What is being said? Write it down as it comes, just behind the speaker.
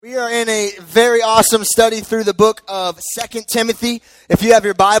We are in a very awesome study through the book of 2 Timothy. If you have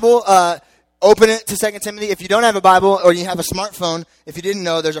your Bible, open it to 2 Timothy. If you don't have a Bible or you have a smartphone, if you didn't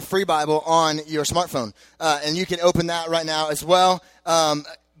know, there's a free Bible on your smartphone. And you can open that right now as well.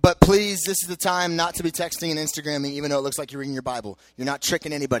 But please, this is the time not to be texting and Instagramming, even though it looks like you're reading your Bible. You're not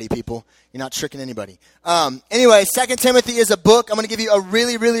tricking anybody, people. You're not tricking anybody. Anyway, 2 Timothy is a book. I'm going to give you a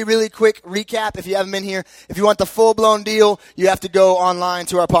really quick recap if you haven't been here. If you want the full-blown deal, you have to go online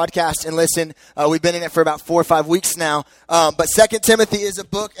to our podcast and listen. We've been in it for about 4 or 5 weeks now. But 2 Timothy is a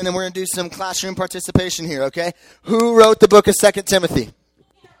book, and then we're going to do some classroom participation here, okay? Who wrote the book of 2 Timothy?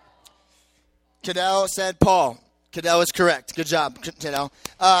 Cadell said Paul. Cadell is correct. Good job, Cadell.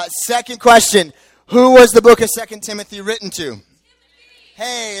 Second question. Who was the book of 2 Timothy written to?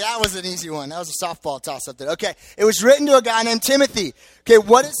 Hey, that was an easy one. That was a softball toss-up there. Okay, it was written to a guy named Timothy. Okay,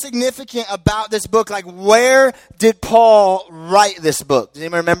 what is significant about this book? Like, where did Paul write this book? Does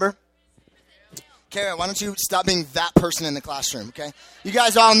anyone remember? Kara, why don't you stop being that person in the classroom, okay? You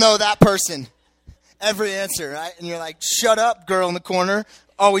guys all know that person. Every answer, right? And you're like, shut up, girl in the corner.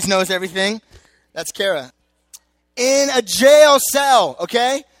 Always knows everything. That's Kara. In a jail cell,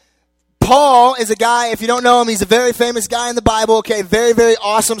 okay? Paul is a guy, if you don't know him, he's a very famous guy in the Bible, okay? Very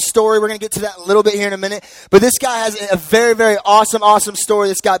awesome story. We're going to get to that a little bit here in a minute. But this guy has a very awesome story.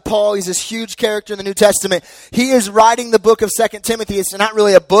 This guy, Paul, he's this huge character in the New Testament. He is writing the book of 2 Timothy. It's not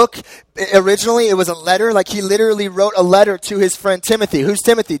really a book. Originally, it was a letter. Like, he literally wrote a letter to his friend Timothy. Who's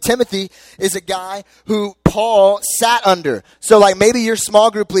Timothy? Timothy is a guy who Paul sat under. So, like, maybe your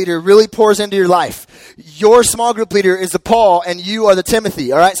small group leader really pours into your life. Your small group leader is the Paul, and you are the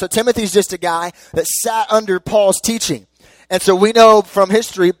Timothy, all right? So Timothy's just a guy that sat under Paul's teaching. And so we know from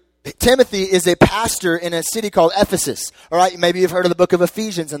history, Timothy is a pastor in a city called Ephesus. All right, maybe you've heard of the book of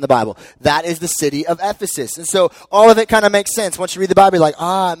Ephesians in the Bible. That is the city of Ephesus. And so all of it kind of makes sense. Once you read the Bible, you're like,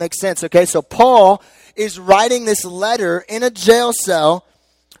 it makes sense. Okay, so Paul is writing this letter in a jail cell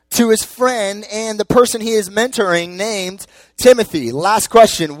to his friend and the person he is mentoring named Timothy. Last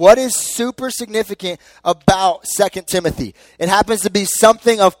question. What is super significant about 2 Timothy? It happens to be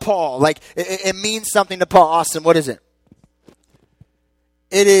something of Paul. Like, it means something to Paul. Austin, what is it?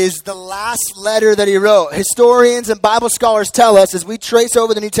 It is the last letter that he wrote. Historians and Bible scholars tell us, as we trace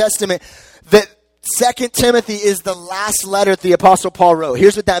over the New Testament, that 2 Timothy is the last letter that the Apostle Paul wrote.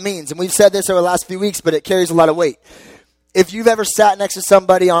 Here's what that means. And we've said this over the last few weeks, but it carries a lot of weight. If you've ever sat next to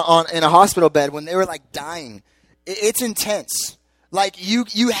somebody in a hospital bed when they were like dying, it's intense. Like you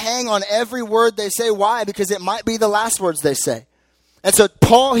hang on every word they say. Why? Because it might be the last words they say. And so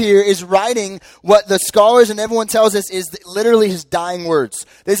Paul here is writing what the scholars and everyone tells us is literally his dying words.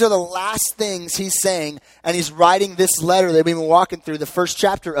 These are the last things he's saying, and he's writing this letter that we've been walking through the first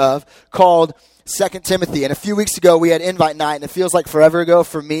chapter of called 2 Timothy. And a few weeks ago, we had Invite Night, and it feels like forever ago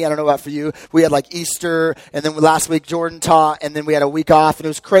for me. I don't know about for you. We had like Easter, and then last week Jordan taught, and then we had a week off, and it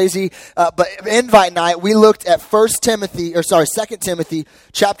was crazy. But Invite Night, we looked at 2 Timothy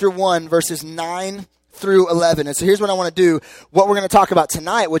chapter 1, verses 9 through 11. And so here's what I want to do. What we're going to talk about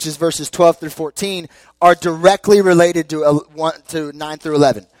tonight, which is verses 12 through 14, are directly related to 9 through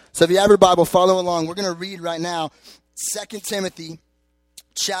 11. So if you have your Bible, follow along. We're going to read right now 2 Timothy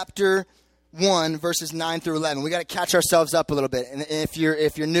chapter 1, verses 9 through 11. We got to catch ourselves up a little bit. And if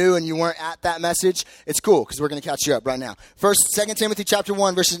you're new and you weren't at that message, it's cool because we're going to catch you up right now. First, 2 Timothy chapter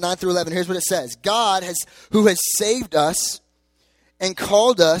 1, verses 9 through 11. Here's what it says. God who has saved us and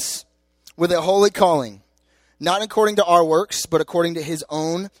called us with a holy calling, not according to our works, but according to his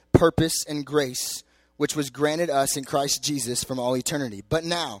own purpose and grace, which was granted us in Christ Jesus from all eternity, but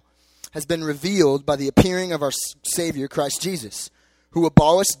now has been revealed by the appearing of our Savior, Christ Jesus, who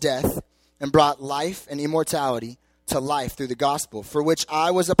abolished death and brought life and immortality to life through the gospel, for which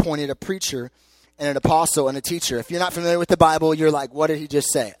I was appointed a preacher and an apostle and a teacher. If you're not familiar with the Bible, you're like, what did he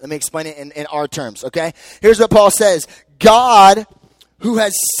just say? Let me explain it in our terms, okay? Here's what Paul says. God, who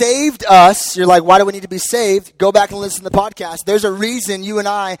has saved us, you're like, why do we need to be saved? Go back and listen to the podcast. There's a reason you and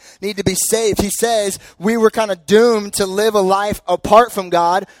I need to be saved. He says we were kind of doomed to live a life apart from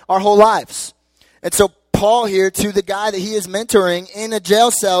God our whole lives. And so Paul here, to the guy that he is mentoring in a jail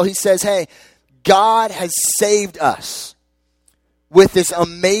cell, he says, hey, God has saved us with this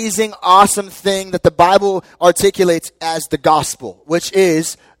amazing, awesome thing that the Bible articulates as the gospel, which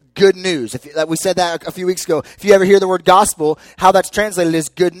is good news. We said that a few weeks ago. If you ever hear the word gospel, how that's translated is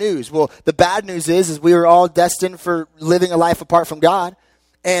good news. Well, the bad news is we were all destined for living a life apart from God.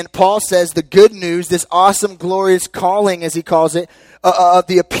 And Paul says the good news, this awesome, glorious calling, as he calls it, of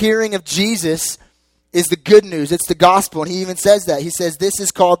the appearing of Jesus is the good news. It's the gospel. And he even says that. He says this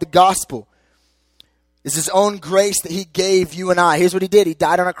is called the gospel. It's his own grace that he gave you and I. Here's what he did. He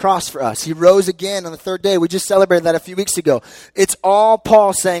died on a cross for us. He rose again on the third day. We just celebrated that a few weeks ago. It's all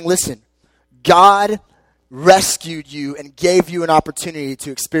Paul saying, listen, God rescued you and gave you an opportunity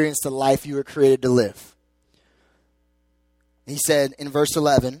to experience the life you were created to live. He said in verse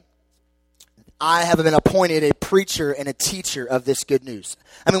 11, I have been appointed a preacher and a teacher of this good news.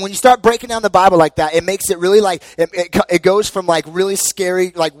 I mean, when you start breaking down the Bible like that, it makes it really like, it goes from like really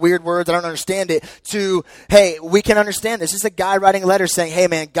scary, like weird words, I don't understand it, to, hey, we can understand this. This is a guy writing a letter saying, hey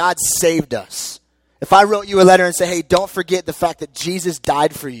man, God saved us. If I wrote you a letter and say, hey, don't forget the fact that Jesus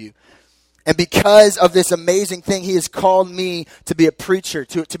died for you. And because of this amazing thing, he has called me to be a preacher,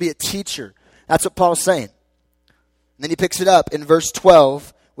 to be a teacher. That's what Paul's saying. And then he picks it up in verse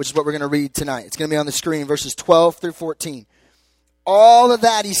 12, which is what we're going to read tonight. It's going to be on the screen, verses 12 through 14. All of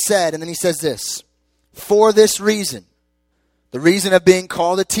that he said, and then he says this, for this reason, the reason of being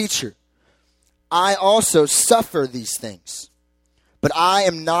called a teacher, I also suffer these things. But I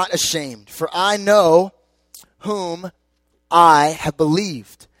am not ashamed, for I know whom I have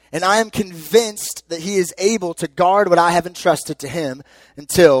believed. And I am convinced that he is able to guard what I have entrusted to him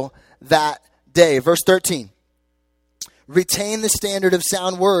until that day. Verse 13. Retain the standard of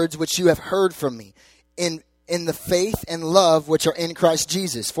sound words which you have heard from me in the faith and love which are in Christ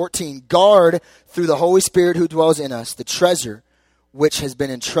Jesus. 14. Guard through the Holy Spirit who dwells in us the treasure which has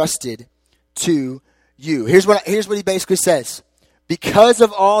been entrusted to you. Here's what he basically says. Because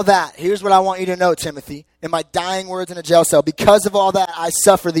of all that, here's what I want you to know, Timothy, in my dying words in a jail cell. Because of all that, I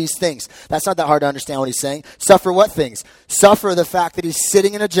suffer these things. That's not that hard to understand what he's saying. Suffer what things? Suffer the fact that he's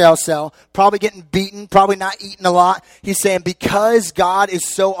sitting in a jail cell, probably getting beaten, probably not eating a lot. He's saying, because God is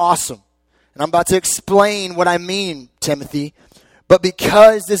so awesome. And I'm about to explain what I mean, Timothy. But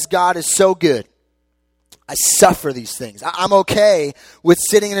because this God is so good, I suffer these things. I'm okay with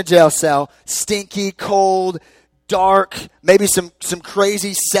sitting in a jail cell, stinky, cold, dark, maybe some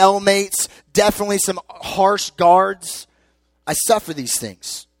crazy cellmates, definitely some harsh guards. I suffer these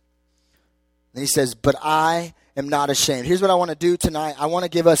things. And he says, but I am not ashamed. Here's what I want to do tonight. I want to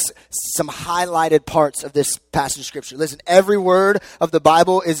give us some highlighted parts of this passage of Scripture. Listen, every word of the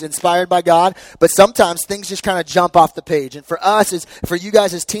Bible is inspired by God, but sometimes things just kind of jump off the page. And for us, for you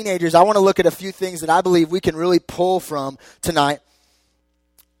guys as teenagers, I want to look at a few things that I believe we can really pull from tonight.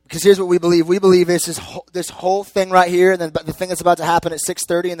 Because here's what we believe. We believe this whole thing right here, and then the thing that's about to happen at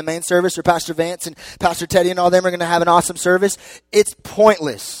 6:30 in the main service, where Pastor Vance and Pastor Teddy and all them are going to have an awesome service. It's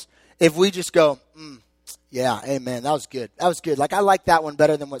pointless if we just go, yeah, amen, that was good. That was good. Like, I like that one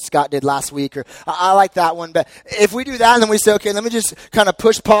better than what Scott did last week, or I like that one better. If we do that and then we say, okay, let me just kind of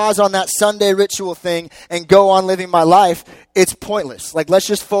push pause on that Sunday ritual thing and go on living my life, it's pointless. Like, let's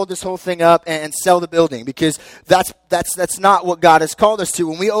just fold this whole thing up and sell the building, because that's not what God has called us to.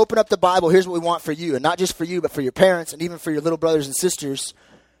 When we open up the Bible, here's what we want for you, and not just for you, but for your parents and even for your little brothers and sisters.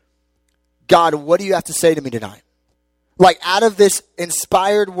 God, what do you have to say to me tonight? Like, out of this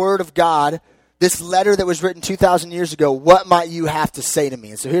inspired word of God, this letter that was written 2,000 years ago, what might you have to say to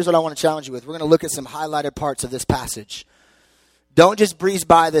me? And so here's what I want to challenge you with. We're going to look at some highlighted parts of this passage. Don't just breeze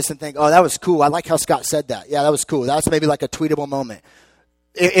by this and think, oh, that was cool. I like how Scott said that. Yeah, that was cool. That's maybe like a tweetable moment.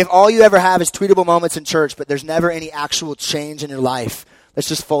 If all you ever have is tweetable moments in church, but there's never any actual change in your life, let's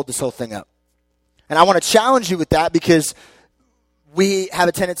just fold this whole thing up. And I want to challenge you with that, because we have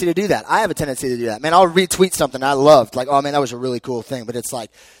a tendency to do that. I have a tendency to do that. Man, I'll retweet something I loved. Like, oh man, that was a really cool thing. But it's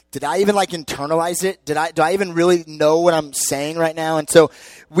like, did I even like internalize it? Do I even really know what I'm saying right now? And so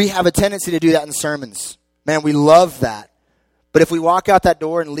we have a tendency to do that in sermons. Man, we love that. But if we walk out that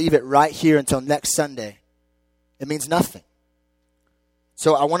door and leave it right here until next Sunday, it means nothing.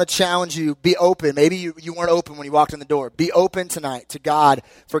 So I want to challenge you, be open. Maybe you weren't open when you walked in the door. Be open tonight to God,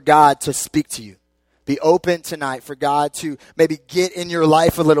 for God to speak to you. Be open tonight for God to maybe get in your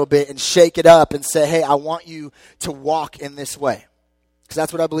life a little bit and shake it up and say, hey, I want you to walk in this way. Because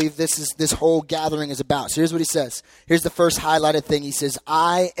that's what I believe this whole gathering is about. So here's what he says. Here's the first highlighted thing. He says,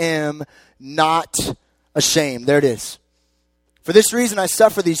 I am not ashamed. There it is. For this reason, I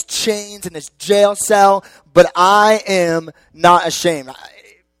suffer these chains in this jail cell, but I am not ashamed.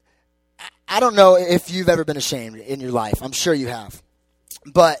 I don't know if you've ever been ashamed in your life. I'm sure you have.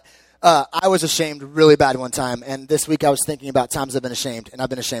 But I was ashamed really bad one time, and this week I was thinking about times I've been ashamed, and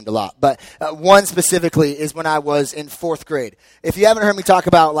I've been ashamed a lot. But one specifically is when I was in 4th grade. If you haven't heard me talk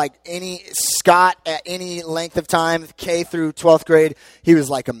about like any Scott at any length of time, K through 12th grade, he was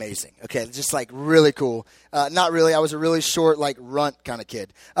like amazing. Okay, just like really cool. Not really. I was a really short, like runt kind of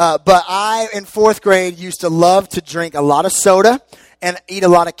kid. But I, in 4th grade, used to love to drink a lot of soda and eat a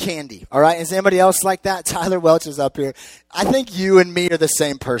lot of candy, all right? Is anybody else like that? Tyler Welch is up here. I think you and me are the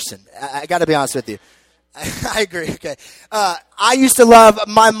same person. I got to be honest with you. I agree. Okay. I used to love,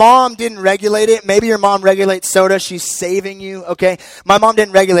 my mom didn't regulate it. Maybe your mom regulates soda. She's saving you. Okay. My mom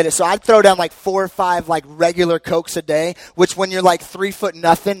didn't regulate it. So I'd throw down like 4 or 5 like regular Cokes a day, which when you're like 3 foot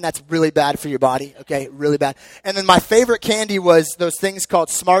nothing, that's really bad for your body. Okay. Really bad. And then my favorite candy was those things called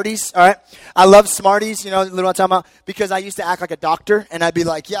Smarties. All right. I love Smarties. You know what I'm talking about? Because I used to act like a doctor and I'd be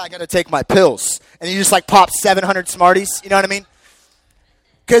like, yeah, I got to take my pills. And you just like pop 700 Smarties. You know what I mean?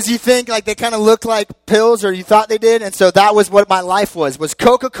 Because you think like they kind of look like pills, or you thought they did. And so that was what my life was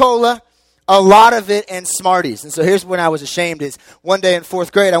Coca-Cola, a lot of it, and Smarties. And so here's when I was ashamed is one day in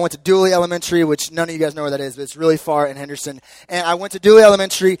 4th grade, I went to Dooley Elementary, which none of you guys know where that is, but it's really far in Henderson. And I went to Dooley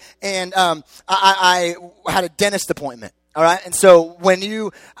Elementary, and I had a dentist appointment. All right. And so when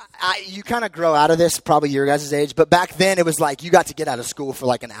you kind of grow out of this, probably your guys' age, but back then it was like you got to get out of school for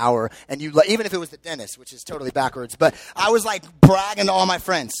like an hour, and even if it was the dentist, which is totally backwards, but I was like bragging to all my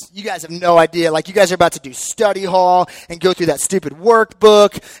friends. You guys have no idea. Like you guys are about to do study hall and go through that stupid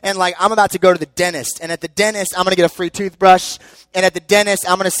workbook, and like I'm about to go to the dentist, and at the dentist I'm going to get a free toothbrush, and at the dentist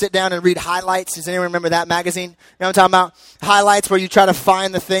I'm going to sit down and read Highlights. Does anyone remember that magazine? You know what I'm talking about? Highlights, where you try to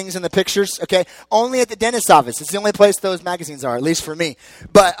find the things in the pictures. Okay. Only at the dentist's office. It's the only place those magazines are, at least for me.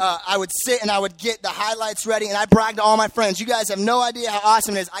 But I would sit and I would get the highlights ready, and I bragged to all my friends. You guys have no idea how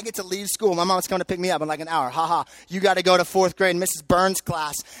awesome it is. I get to leave school. My mom's coming to pick me up in like an hour. You got to go to 4th grade Mrs. Burns'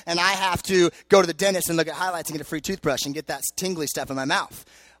 class, and I have to go to the dentist and look at highlights and get a free toothbrush and get that tingly stuff in my mouth.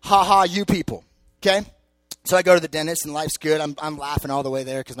 You people. Okay? So I go to the dentist, and life's good. I'm laughing all the way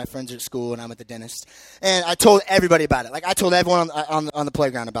there because my friends are at school and I'm at the dentist. And I told everybody about it. Like I told everyone on the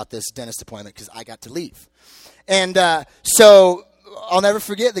playground about this dentist appointment because I got to leave. And so I'll never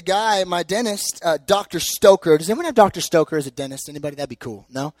forget the guy, my dentist, Dr. Stoker. Does anyone have Dr. Stoker as a dentist? Anybody? That'd be cool.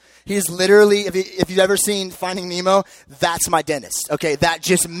 No? He's literally, if you've ever seen Finding Nemo, that's my dentist. Okay, that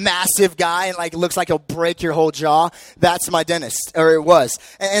just massive guy, and like looks like he'll break your whole jaw. That's my dentist, or it was.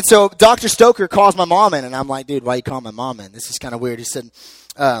 And so Dr. Stoker calls my mom in, and I'm like, dude, why you calling my mom in? This is kind of weird. He said,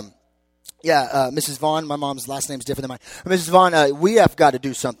 Mrs. Vaughn, my mom's last name's different than mine. Mrs. Vaughn, we have got to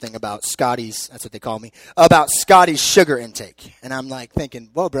do something about Scotty's, that's what they call me, about Scotty's sugar intake. And I'm like thinking,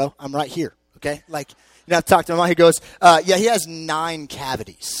 whoa, bro, I'm right here, okay? Like, you have to talk to my mom. He goes, he has 9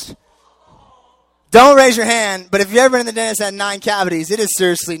 cavities. Don't raise your hand, but if you've ever been in the dentist and had 9 cavities, it is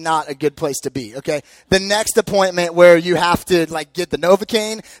seriously not a good place to be, okay? The next appointment where you have to, like, get the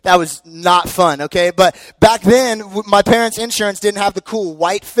Novocaine, that was not fun, okay? But back then, my parents' insurance didn't have the cool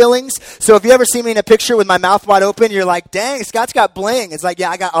white fillings, so if you ever see me in a picture with my mouth wide open, you're like, dang, Scott's got bling. It's like,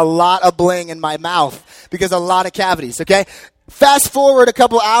 yeah, I got a lot of bling in my mouth because a lot of cavities, okay? Fast forward a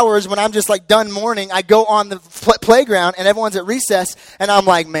couple hours when I'm just like done mourning, I go on the playground and everyone's at recess, and I'm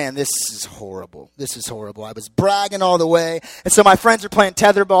like, man, this is horrible. This is horrible. I was bragging all the way. And so my friends are playing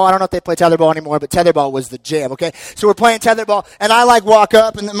tetherball. I don't know if they play tetherball anymore, but tetherball was the jam, okay? So we're playing tetherball, and I like walk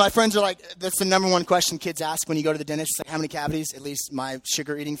up, and then my friends are like, that's the number one question kids ask when you go to the dentist. It's like, how many cavities? At least my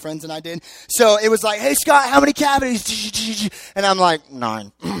sugar eating friends and I did. So it was like, hey, Scott, how many cavities? And I'm like,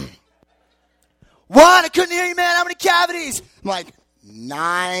 9. What? I couldn't hear you, man. How many cavities? I'm like,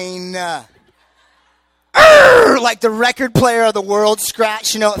 9. Like the record player of the world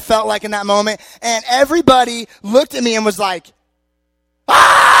scratch, you know, it felt like in that moment. And everybody looked at me and was like,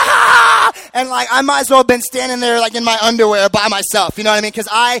 ah! And like, I might as well have been standing there like in my underwear by myself. You know what I mean? Because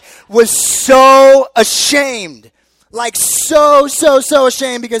I was so ashamed. Like so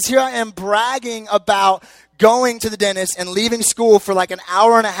ashamed, because here I am bragging about going to the dentist and leaving school for like an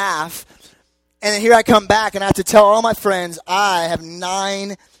hour and a half. And then here I come back, and I have to tell all my friends I have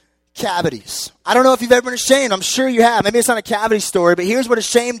 9 cavities. I don't know if you've ever been ashamed. I'm sure you have. Maybe it's not a cavity story, but here's what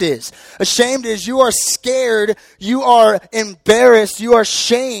ashamed is. Ashamed is you are scared, you are embarrassed, you are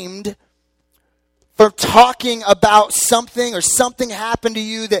shamed for talking about something, or something happened to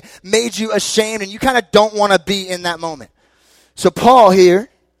you that made you ashamed, and you kind of don't want to be in that moment. So Paul here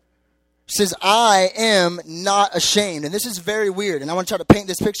says, I am not ashamed. And this is very weird. And I want to try to paint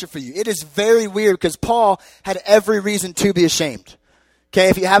this picture for you. It is very weird because Paul had every reason to be ashamed. Okay,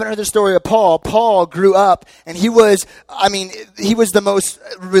 if you haven't heard the story of Paul, Paul grew up and he was the most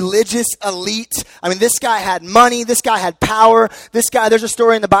religious elite. I mean, this guy had money. This guy had power. There's a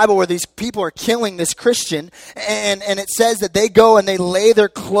story in the Bible where these people are killing this Christian. And it says that they go and they lay their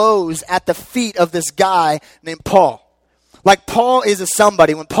clothes at the feet of this guy named Paul. Like, Paul is a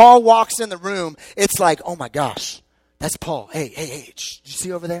somebody. When Paul walks in the room, it's like, oh my gosh, that's Paul. Hey, did you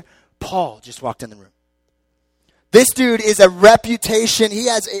see over there? Paul just walked in the room. This dude is a reputation. He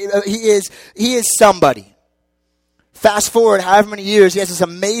is somebody. Fast forward however many years, he has this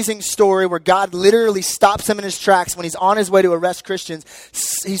amazing story where God literally stops him in his tracks when he's on his way to arrest Christians.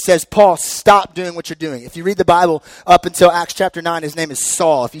 He says, Paul, stop doing what you're doing. If you read the Bible up until Acts chapter 9, his name is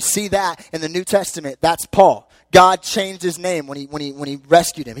Saul. If you see that in the New Testament, that's Paul. God changed his name when he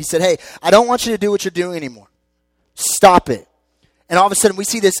rescued him. He said, hey, I don't want you to do what you're doing anymore. Stop it. And all of a sudden we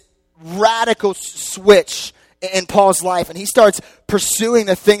see this radical switch in Paul's life, and he starts pursuing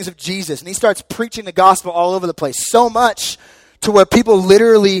the things of Jesus, and he starts preaching the gospel all over the place, so much to where people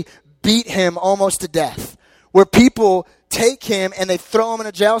literally beat him almost to death, where people take him and they throw him in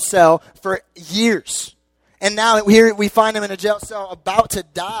a jail cell for years. And now here we find him in a jail cell about to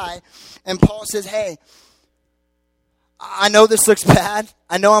die, and Paul says, hey, I know this looks bad.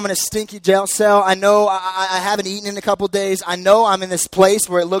 I know I'm in a stinky jail cell. I know I haven't eaten in a couple days. I know I'm in this place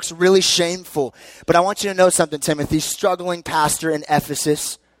where it looks really shameful. But I want you to know something, Timothy, struggling pastor in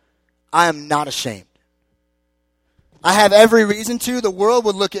Ephesus, I am not ashamed. I have every reason to. The world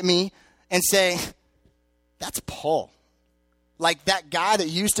would look at me and say, that's Paul. Like that guy that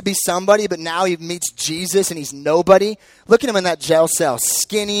used to be somebody, but now he meets Jesus and he's nobody. Look at him in that jail cell,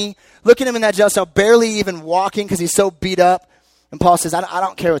 skinny. Look at him in that jail cell, barely even walking because he's so beat up. And Paul says, I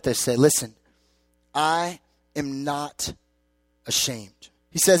don't care what they say. Listen, I am not ashamed.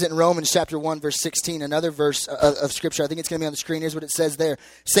 He says it in Romans chapter 1, verse 16, another verse of scripture. I think it's going to be on the screen. Here's what it says there.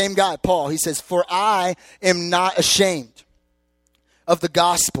 Same guy, Paul. He says, for I am not ashamed of the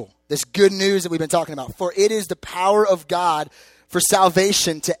gospel, this good news that we've been talking about. For it is the power of God for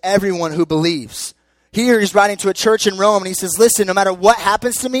salvation to everyone who believes. Here he's writing to a church in Rome, and he says, listen, no matter what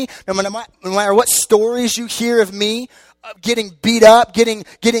happens to me, no matter what stories you hear of me, getting beat up, getting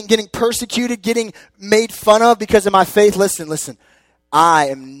persecuted, getting made fun of because of my faith, listen, I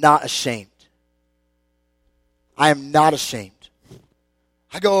am not ashamed. I am not ashamed.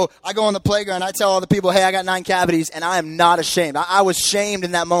 I go on the playground, I tell all the people, hey, I got 9 cavities, and I am not ashamed. I was shamed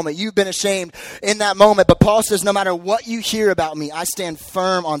in that moment. You've been ashamed in that moment. But Paul says, no matter what you hear about me, I stand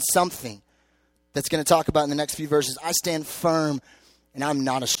firm on something that's going to talk about in the next few verses. I stand firm, and I'm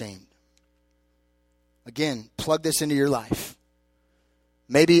not ashamed. Again, plug this into your life.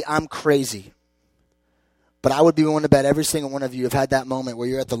 Maybe I'm crazy, but I would be willing to bet every single one of you have had that moment where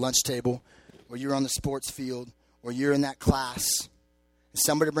you're at the lunch table, where you're on the sports field, where you're in that class.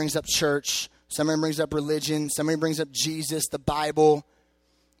 Somebody brings up church, somebody brings up religion, somebody brings up Jesus, the Bible,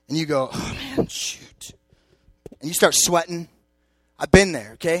 and you go, oh man, shoot. And you start sweating. I've been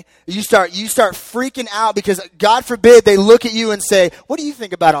there, okay? You start freaking out because God forbid they look at you and say, what do you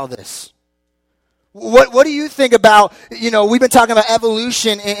think about all this? What do you think about, we've been talking about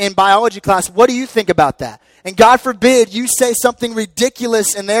evolution in biology class. What do you think about that? And God forbid you say something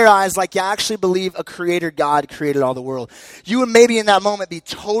ridiculous in their eyes like you actually believe a creator God created all the world. You would maybe in that moment be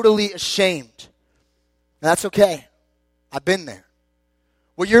totally ashamed. And that's okay. I've been there.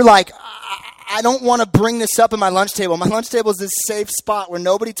 Where you're like, I don't want to bring this up at my lunch table. My lunch table is this safe spot where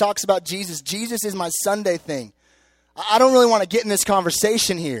nobody talks about Jesus. Jesus is my Sunday thing. I don't really want to get in this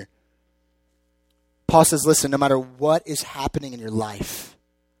conversation here. Paul says, listen, no matter what is happening in your life,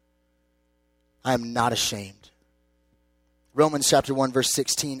 I am not ashamed. Romans chapter 1, verse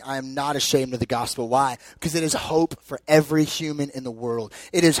 16, I am not ashamed of the gospel. Why? Because it is hope for every human in the world.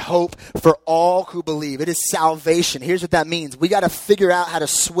 It is hope for all who believe. It is salvation. Here's what that means. We got to figure out how to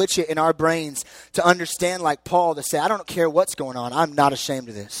switch it in our brains to understand like Paul to say, I don't care what's going on. I'm not ashamed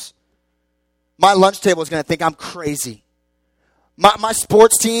of this. My lunch table is going to think I'm crazy. My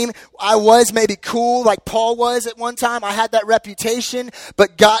sports team, I was maybe cool like Paul was at one time. I had that reputation,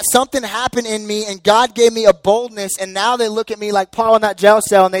 but something happened in me and God gave me a boldness, and now they look at me like Paul in that jail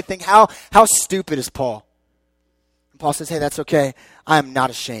cell and they think, how stupid is Paul? And Paul says, hey, that's okay. I am not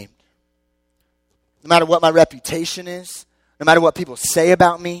ashamed. No matter what my reputation is, no matter what people say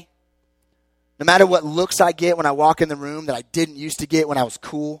about me, no matter what looks I get when I walk in the room that I didn't used to get when I was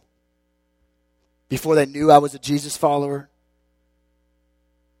cool, before they knew I was a Jesus follower,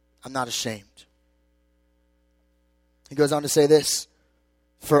 I'm not ashamed. He goes on to say this,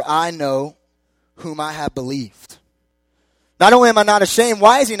 for I know whom I have believed. Not only am I not ashamed,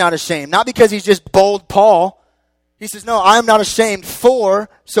 why is he not ashamed? Not because he's just bold Paul. He says, no, I am not ashamed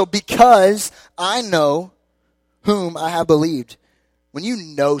because I know whom I have believed. When you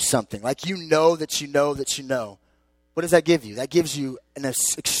know something, like you know that you know that you know, what does that give you? That gives you an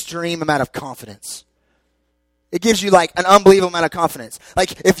extreme amount of confidence. It gives you like an unbelievable amount of confidence.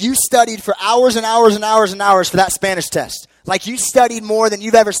 Like if you studied for hours and hours and hours and hours for that Spanish test, like you studied more than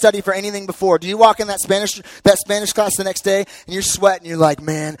you've ever studied for anything before. Do you walk in that Spanish class the next day and you're sweating? You're like,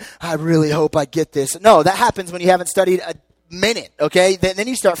 man, I really hope I get this. No, that happens when you haven't studied a minute, okay? Then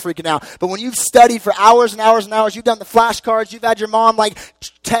you start freaking out. But when you've studied for hours and hours and hours, you've done the flashcards, you've had your mom like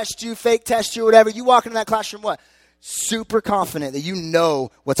test you, fake test you, whatever, you walk into that classroom, what? Super confident that you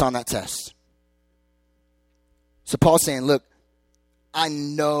know what's on that test. So Paul's saying, look, I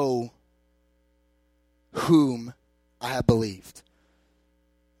know whom I have believed.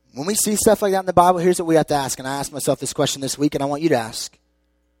 When we see stuff like that in the Bible, here's what we have to ask. And I asked myself this question this week, and I want you to ask.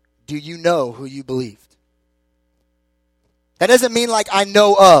 Do you know who you believed? That doesn't mean like I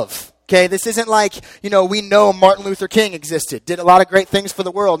know of. Okay, this isn't like, we know Martin Luther King existed, did a lot of great things for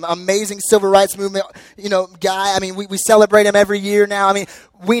the world, amazing civil rights movement, guy. I mean, we celebrate him every year now. I mean,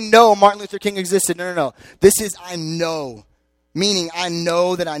 we know Martin Luther King existed. No. This is I know, meaning I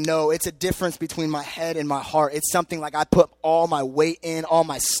know that I know. It's a difference between my head and my heart. It's something like I put all my weight in, all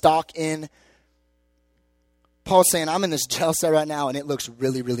my stock in. Paul's saying, I'm in this jail cell right now, and it looks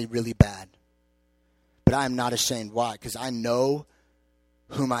really, really, really bad. But I am not ashamed. Why? Because I know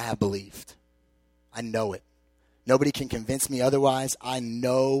whom I have believed. I know it. Nobody can convince me otherwise. I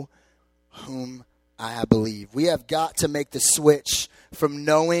know whom I have believed. We have got to make the switch from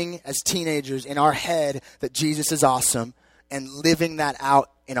knowing as teenagers in our head that Jesus is awesome and living that out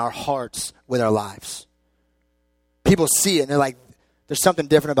in our hearts with our lives. People see it and they're like, there's something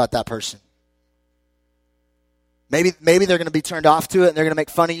different about that person. Maybe they're going to be turned off to it and they're going to make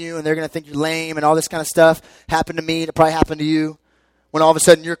fun of you and they're going to think you're lame and all this kind of stuff. Happened to me. It probably happened to you. When all of a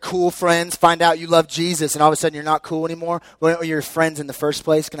sudden your cool friends find out you love Jesus and all of a sudden you're not cool anymore. When were your friends in the first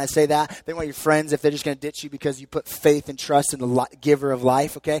place? Can I say that? They weren't your friends if they're just going to ditch you because you put faith and trust in the giver of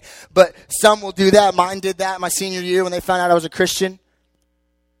life, okay? But some will do that. Mine did that my senior year when they found out I was a Christian.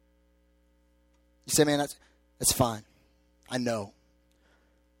 You say, man, that's fine. I know.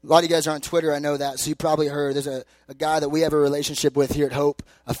 A lot of you guys are on Twitter, I know that, so you probably heard. There's a guy that we have a relationship with here at Hope,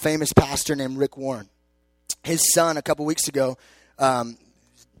 a famous pastor named Rick Warren. His son, a couple weeks ago,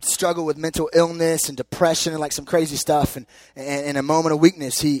 struggled with mental illness and depression and like some crazy stuff. And in a moment of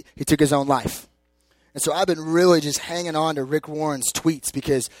weakness, he took his own life. And so I've been really just hanging on to Rick Warren's tweets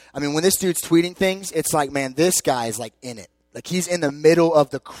because, I mean, when this dude's tweeting things, it's like, man, this guy is like in it. Like he's in the middle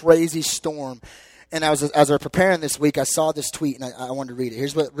of the crazy storm. And as I was preparing this week, I saw this tweet and I wanted to read it.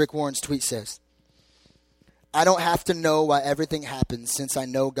 Here's what Rick Warren's tweet says. I don't have to know why everything happens since I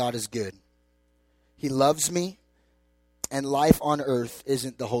know God is good. He loves me. And life on earth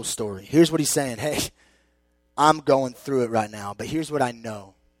isn't the whole story. Here's what he's saying. Hey, I'm going through it right now, but here's what I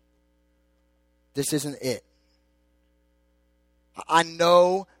know. This isn't it. I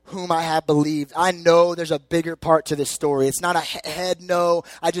know whom I have believed. I know there's a bigger part to this story. It's not a head no.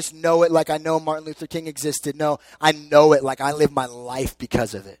 I just know it like I know Martin Luther King existed. No, I know it like I live my life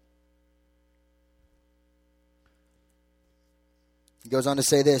because of it. He goes on to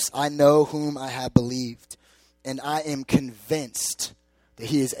say this. I know whom I have believed. And I am convinced that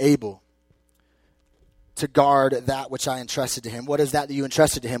he is able to guard that which I entrusted to him. What is that you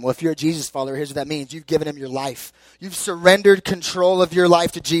entrusted to him? Well, if you're a Jesus follower, here's what that means. You've given him your life. You've surrendered control of your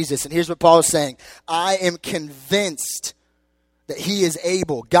life to Jesus. And here's what Paul is saying. I am convinced that he is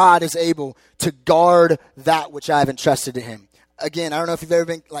able, God is able to guard that which I have entrusted to him. Again, I don't know if you've ever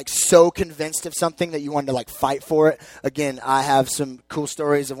been like so convinced of something that you wanted to like fight for it. Again, I have some cool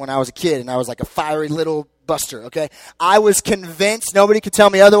stories of when I was a kid and I was like a fiery little buster, okay? I was convinced, nobody could tell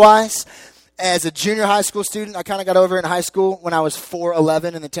me otherwise. As a junior high school student, I kind of got over it in high school when I was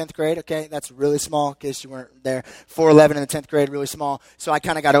 4'11" in the 10th grade, okay? That's really small in case you weren't there. 4'11" in the 10th grade, really small. So I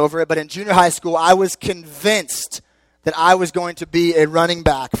kind of got over it. But in junior high school, I was convinced that I was going to be a running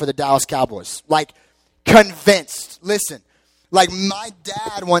back for the Dallas Cowboys. Like, convinced. Listen. Like my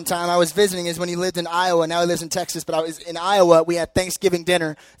dad one time I was visiting is when he lived in Iowa. Now he lives in Texas, but I was in Iowa. We had Thanksgiving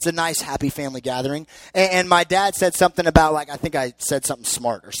dinner. It's a nice, happy family gathering. And my dad said something about like, I think I said something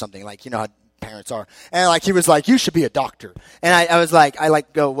smart or something like, you know how parents are. And like, he was like, you should be a doctor. And I was like,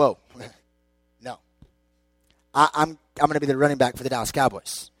 go, whoa, no. I'm going to be the running back for the Dallas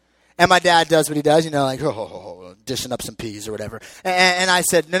Cowboys. And my dad does what he does, you know, like, dishing up some peas or whatever. And I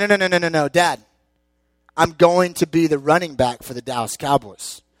said, no, Dad. I'm going to be the running back for the Dallas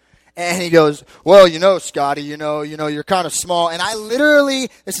Cowboys. And he goes, well, you know, Scotty, you know, you're kind of small. And I literally,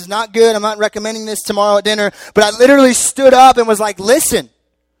 this is not good. I'm not recommending this tomorrow at dinner. But I literally stood up and was like, listen,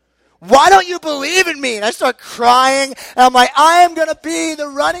 why don't you believe in me? And I start crying. And I'm like, I am going to be the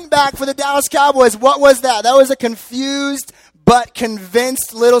running back for the Dallas Cowboys. What was that? That was a confused but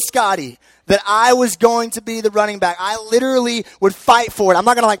convinced little Scotty that I was going to be the running back. I literally would fight for it. I'm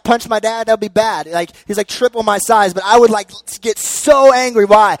not going to like punch my dad. That would be bad. Like he's like triple my size, but I would like get so angry.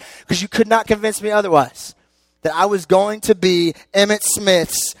 Why? Because you could not convince me otherwise. That I was going to be Emmitt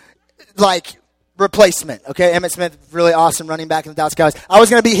Smith's like replacement. Okay, Emmitt Smith, really awesome running back in the Dallas Cowboys. I was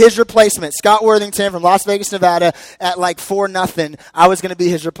going to be his replacement. Scott Worthington from Las Vegas, Nevada, at like 4-0. I was going to be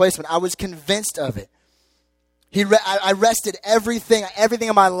his replacement. I was convinced of it. I rested everything. Everything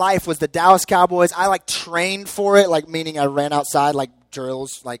in my life was the Dallas Cowboys. I like trained for it, like meaning I ran outside like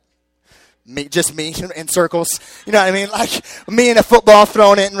drills, like me in circles. You know what I mean? Like me in a football,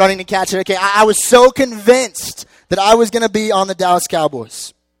 throwing it and running to catch it. Okay, I was so convinced that I was going to be on the Dallas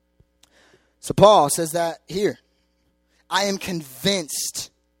Cowboys. So Paul says that here. I am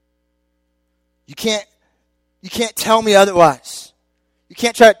convinced. You can't tell me otherwise. You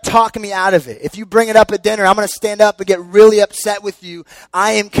can't try to talk me out of it. If you bring it up at dinner, I'm going to stand up and get really upset with you.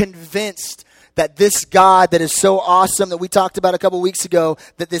 I am convinced that this God that is so awesome that we talked about a couple weeks ago,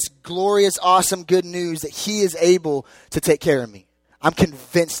 that this glorious, awesome, good news, that he is able to take care of me. I'm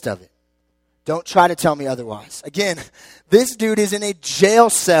convinced of it. Don't try to tell me otherwise. Again, this dude is in a jail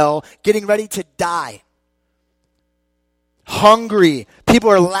cell getting ready to die. Hungry. People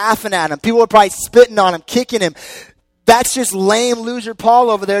are laughing at him. People are probably spitting on him, kicking him. That's just lame loser Paul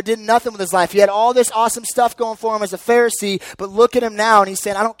over there. Did nothing with his life. He had all this awesome stuff going for him as a Pharisee, but look at him now and he's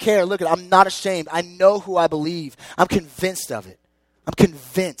saying, I don't care. Look, I'm not ashamed. I know who I believe. I'm convinced of it. I'm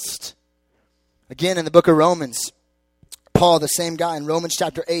convinced. Again, in the book of Romans, Paul, the same guy, in Romans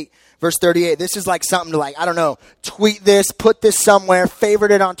chapter 8, verse 38. This is like something to like, I don't know, tweet this, put this somewhere,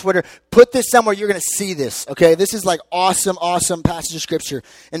 favorite it on Twitter. Put this somewhere, you're going to see this, okay? This is like awesome, awesome passage of Scripture.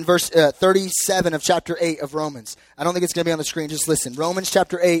 In verse 37 of chapter 8 of Romans. I don't think it's going to be on the screen, just listen. Romans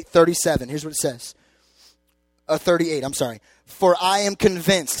chapter 8, 37. Here's what it says. 38, I'm sorry. For I am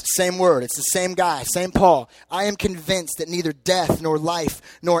convinced, same word, it's the same guy, same Paul. I am convinced that neither death, nor life,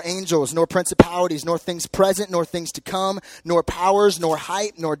 nor angels, nor principalities, nor things present, nor things to come, nor powers, nor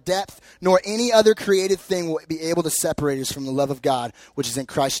height, nor depth, nor any other created thing will be able to separate us from the love of God, which is in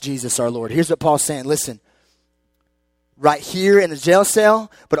Christ Jesus our Lord. Here's what Paul's saying. Listen, right here in the jail cell,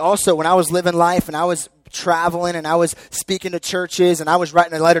 but also when I was living life and I was traveling and I was speaking to churches and I was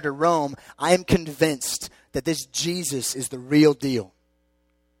writing a letter to Rome, I am convinced that this Jesus is the real deal.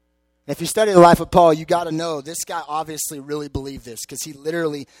 And if you study the life of Paul, you got to know this guy obviously really believed this because he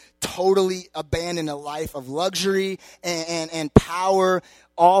literally totally abandoned a life of luxury and power,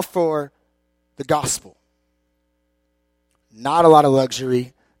 all for the gospel. Not a lot of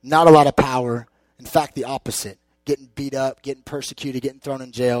luxury, not a lot of power. In fact, the opposite. Getting beat up, getting persecuted, getting thrown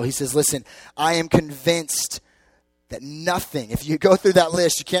in jail. He says, listen, I am convinced that nothing, if you go through that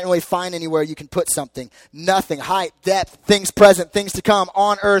list, you can't really find anywhere you can put something. Nothing, height, depth, things present, things to come,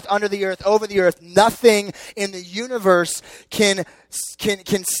 on earth, under the earth, over the earth. Nothing in the universe can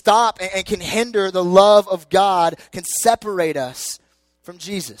stop and can hinder the love of God, can separate us from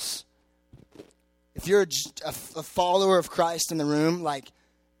Jesus. If you're a follower of Christ in the room, like,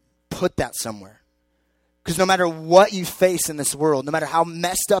 put that somewhere. Because no matter what you face in this world, no matter how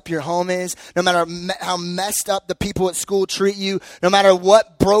messed up your home is, no matter how messed up the people at school treat you, no matter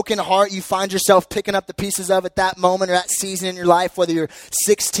what broken heart you find yourself picking up the pieces of at that moment or that season in your life, whether you're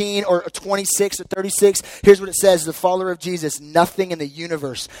 16 or 26 or 36, here's what it says. The follower of Jesus, nothing in the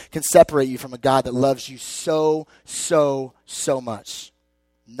universe can separate you from a God that loves you so, so, so much.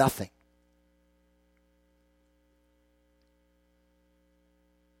 Nothing.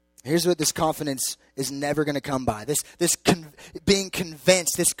 Here's what this confidence is never going to come by. Being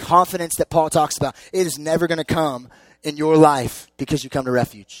convinced, this confidence that Paul talks about, it is never going to come in your life because you come to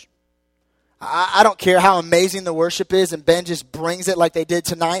Refuge. I don't care how amazing the worship is and Ben just brings it like they did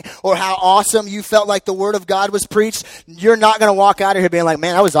tonight, or how awesome you felt like the word of God was preached. You're not going to walk out of here being like,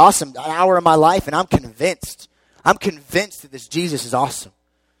 man, that was awesome, an hour of my life, and I'm convinced. I'm convinced that this Jesus is awesome.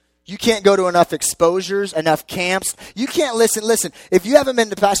 You can't go to enough exposures, enough camps. You can't listen. If you haven't been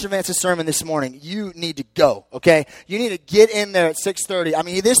to Pastor Vance's sermon this morning, you need to go, okay? You need to get in there at 6:30. I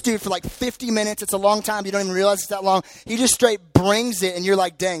mean, this dude for like 50 minutes, it's a long time. You don't even realize it's that long. He just straight brings it, and you're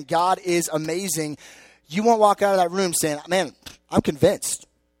like, dang, God is amazing. You won't walk out of that room saying, man, I'm convinced.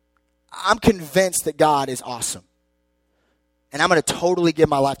 I'm convinced that God is awesome. And I'm going to totally give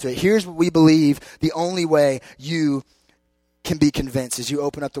my life to it. Here's what we believe the only way you can be convinced is you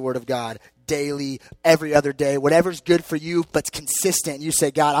open up the Word of God daily, every other day, whatever's good for you, but it's consistent. You say,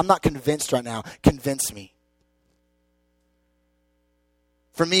 God, I'm not convinced right now. Convince me.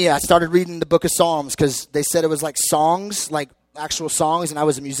 For me, I started reading the book of Psalms because they said it was like songs, like actual songs, and I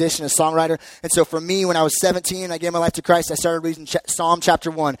was a musician, a songwriter. And so for me, when I was 17, I gave my life to Christ, I started reading Psalm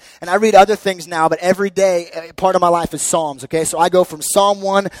chapter 1. And I read other things now, but every day, part of my life is Psalms, okay? So I go from Psalm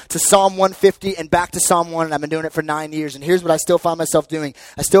 1 to Psalm 150 and back to Psalm 1, and I've been doing it for 9 years. And here's what I still find myself doing.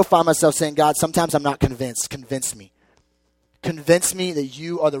 I still find myself saying, God, sometimes I'm not convinced. Convince me. Convince me that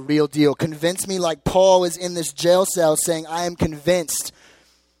you are the real deal. Convince me like Paul is in this jail cell saying, I am convinced.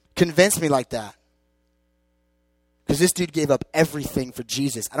 Convince me like that. Because this dude gave up everything for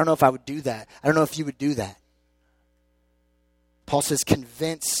Jesus. I don't know if I would do that. I don't know if you would do that. Paul says,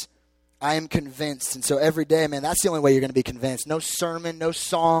 convince. I am convinced. And so every day, man, that's the only way you're going to be convinced. No sermon, no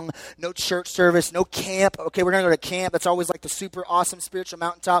song, no church service, no camp. Okay, we're going to go to camp. That's always like the super awesome spiritual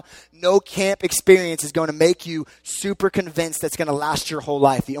mountaintop. No camp experience is going to make you super convinced that's going to last your whole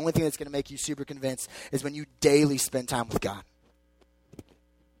life. The only thing that's going to make you super convinced is when you daily spend time with God.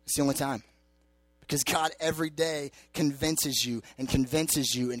 It's the only time. Because God every day convinces you and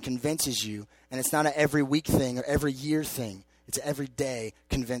convinces you and convinces you. And it's not an every week thing or every year thing. It's every day,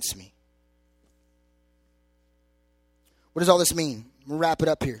 convince me. What does all this mean? We'll wrap it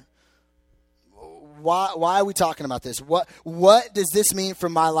up here. Why are we talking about this? What does this mean for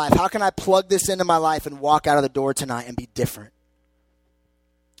my life? How can I plug this into my life and walk out of the door tonight and be different?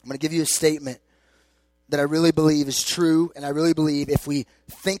 I'm going to give you a statement that I really believe is true, and I really believe if we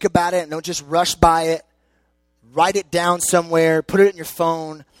think about it and don't just rush by it, write it down somewhere, put it in your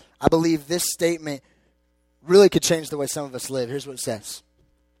phone, I believe this statement really could change the way some of us live. Here's what it says.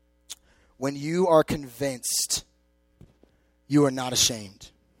 When you are convinced, you are not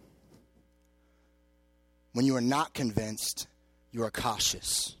ashamed. When you are not convinced, you are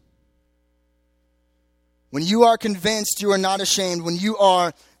cautious. When you are convinced, you are not ashamed. When you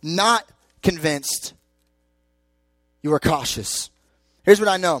are not convinced, you are cautious. Here's what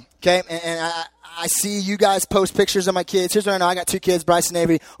I know, okay? And I see you guys post pictures of my kids. Here's what I know. I got 2 kids, Bryce and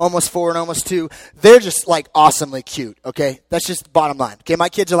Avery, almost 4 and almost 2. They're just like awesomely cute, okay? That's just bottom line, okay? My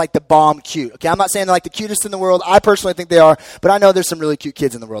kids are like the bomb cute, okay? I'm not saying they're like the cutest in the world. I personally think they are, but I know there's some really cute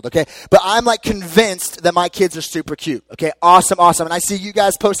kids in the world, okay? But I'm like convinced that my kids are super cute, okay? Awesome. And I see you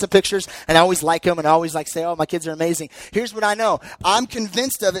guys posting pictures, and I always like them, and I always like say, oh, my kids are amazing. Here's what I know. I'm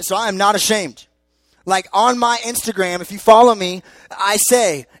convinced of it, so I am not ashamed. Like on my Instagram, if you follow me, I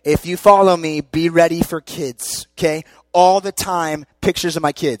say, if you follow me, be ready for kids, okay? All the time, pictures of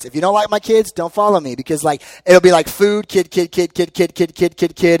my kids. If you don't like my kids, don't follow me because like, it'll be like food, kid,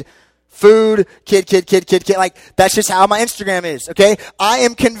 food, kid. Like, that's just how my Instagram is, okay? I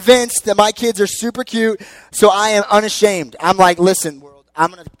am convinced that my kids are super cute, so I am unashamed. I'm like, listen, world,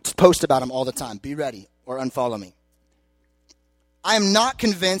 I'm going to post about them all the time. Be ready or unfollow me. I am not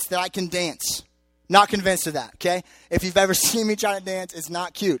convinced that I can dance. Not convinced of that, okay? If you've ever seen me try to dance, it's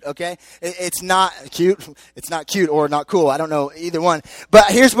not cute, okay? It's not cute. It's not cute or not cool. I don't know either one. But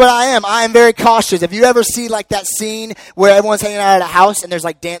here's what I am. I am very cautious. If you ever see like that scene where everyone's hanging out at a house and there's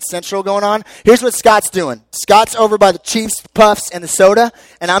like Dance Central going on, here's what Scott's doing. Scott's over by the Chiefs, Puffs, and the soda,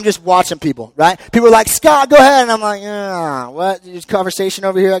 and I'm just watching people, right? People are like, Scott, go ahead. And I'm like, yeah, what? There's conversation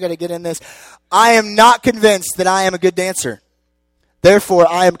over here. I got to get in this. I am not convinced that I am a good dancer. Therefore,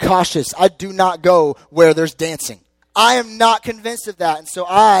 I am cautious. I do not go where there's dancing. I am not convinced of that, and so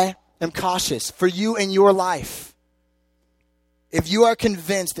I am cautious for you in your life. If you are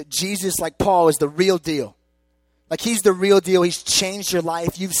convinced that Jesus, like Paul, is the real deal, like he's the real deal, he's changed your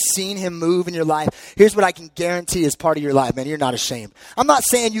life, you've seen him move in your life, here's what I can guarantee is part of your life, man, you're not ashamed. I'm not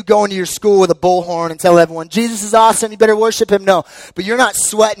saying you go into your school with a bullhorn and tell everyone, Jesus is awesome, you better worship him. No, but you're not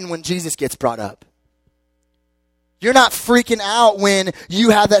sweating when Jesus gets brought up. You're not freaking out when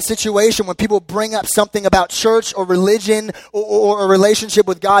you have that situation, when people bring up something about church or religion or a relationship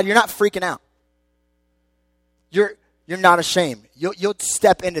with God. You're not freaking out. You're not ashamed. You'll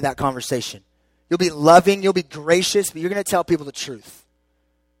step into that conversation. You'll be loving, you'll be gracious, but you're going to tell people the truth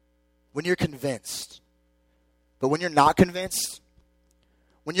when you're convinced. But when you're not convinced,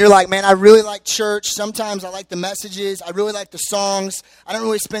 when you're like, man, I really like church. Sometimes I like the messages. I really like the songs. I don't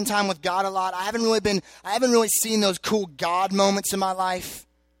really spend time with God a lot. I haven't really seen those cool God moments in my life.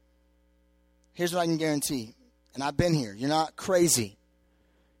 Here's what I can guarantee. And I've been here. You're not crazy.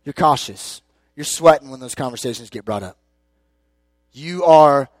 You're cautious. You're sweating when those conversations get brought up. You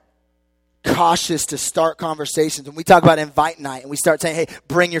are cautious to start conversations. When we talk about invite night and we start saying, hey,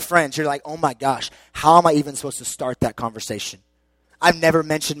 bring your friends, you're like, oh my gosh, how am I even supposed to start that conversation? I've never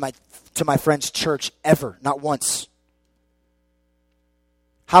mentioned to my friend's church ever, not once.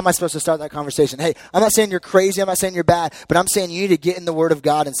 How am I supposed to start that conversation? Hey, I'm not saying you're crazy, I'm not saying you're bad, but I'm saying you need to get in the Word of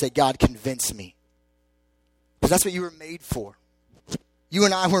God and say, God, convince me. Because that's what you were made for. You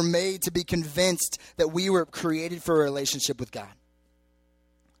and I were made to be convinced that we were created for a relationship with God.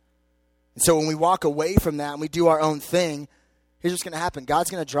 And so when we walk away from that and we do our own thing, here's what's going to happen. God's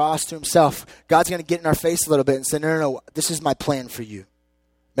going to draw us to himself. God's going to get in our face a little bit and say, no, this is my plan for you.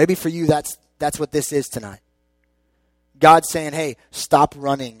 Maybe for you, that's what this is tonight. God's saying, hey, stop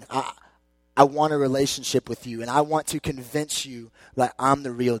running. I want a relationship with you, and I want to convince you that I'm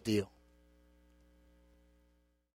the real deal.